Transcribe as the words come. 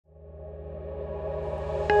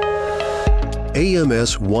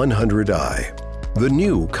AMS100i, the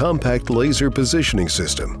new compact laser positioning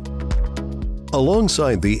system.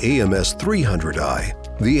 Alongside the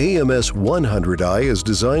AMS300i, the AMS100i is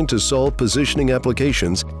designed to solve positioning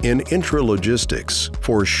applications in intralogistics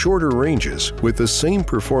for shorter ranges with the same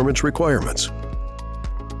performance requirements.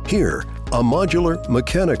 Here, a modular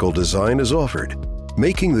mechanical design is offered,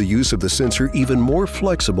 making the use of the sensor even more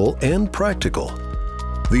flexible and practical.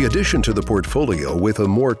 The addition to the portfolio with a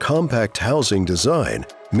more compact housing design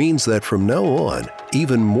means that from now on,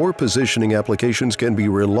 even more positioning applications can be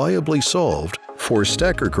reliably solved for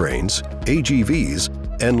stacker cranes, AGVs,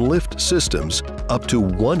 and lift systems up to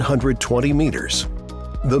 120 meters.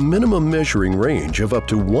 The minimum measuring range of up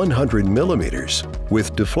to 100 millimeters,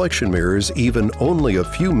 with deflection mirrors even only a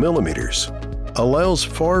few millimeters, allows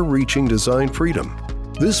far-reaching design freedom.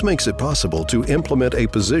 This makes it possible to implement a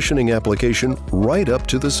positioning application right up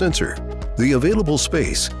to the sensor. The available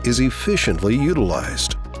space is efficiently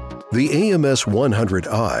utilized. The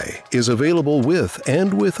AMS100i is available with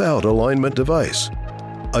and without alignment device.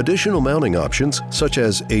 Additional mounting options such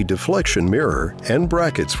as a deflection mirror and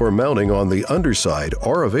brackets for mounting on the underside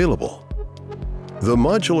are available. The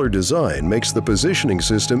modular design makes the positioning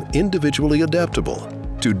system individually adaptable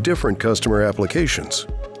to different customer applications.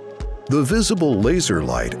 The visible laser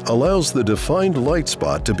light allows the defined light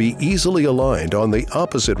spot to be easily aligned on the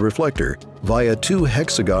opposite reflector via 2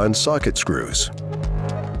 hexagon socket screws.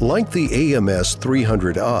 Like the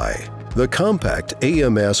AMS300i, the compact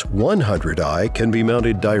AMS100i can be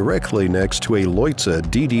mounted directly next to a Leutze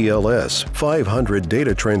DDLS 500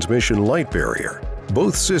 data transmission light barrier.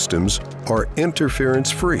 Both systems are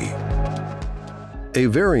interference-free. A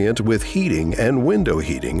variant with heating and window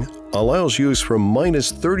heating allows use from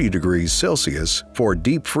 -30 degrees Celsius for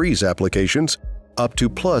deep freeze applications up to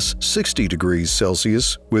 +60 degrees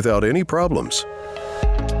Celsius without any problems.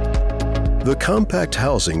 The compact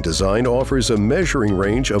housing design offers a measuring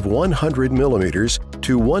range of 100 millimeters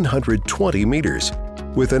to 120 meters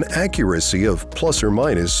with an accuracy of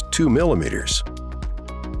 ±2 millimeters.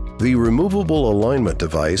 The removable alignment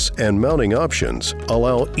device and mounting options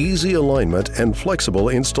allow easy alignment and flexible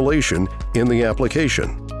installation in the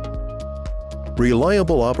application.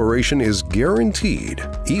 Reliable operation is guaranteed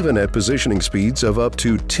even at positioning speeds of up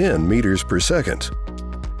to 10 meters per second.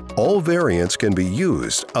 All variants can be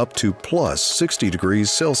used up to +60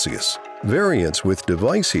 degrees Celsius. Variants with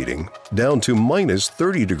device heating down to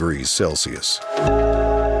 -30 degrees Celsius.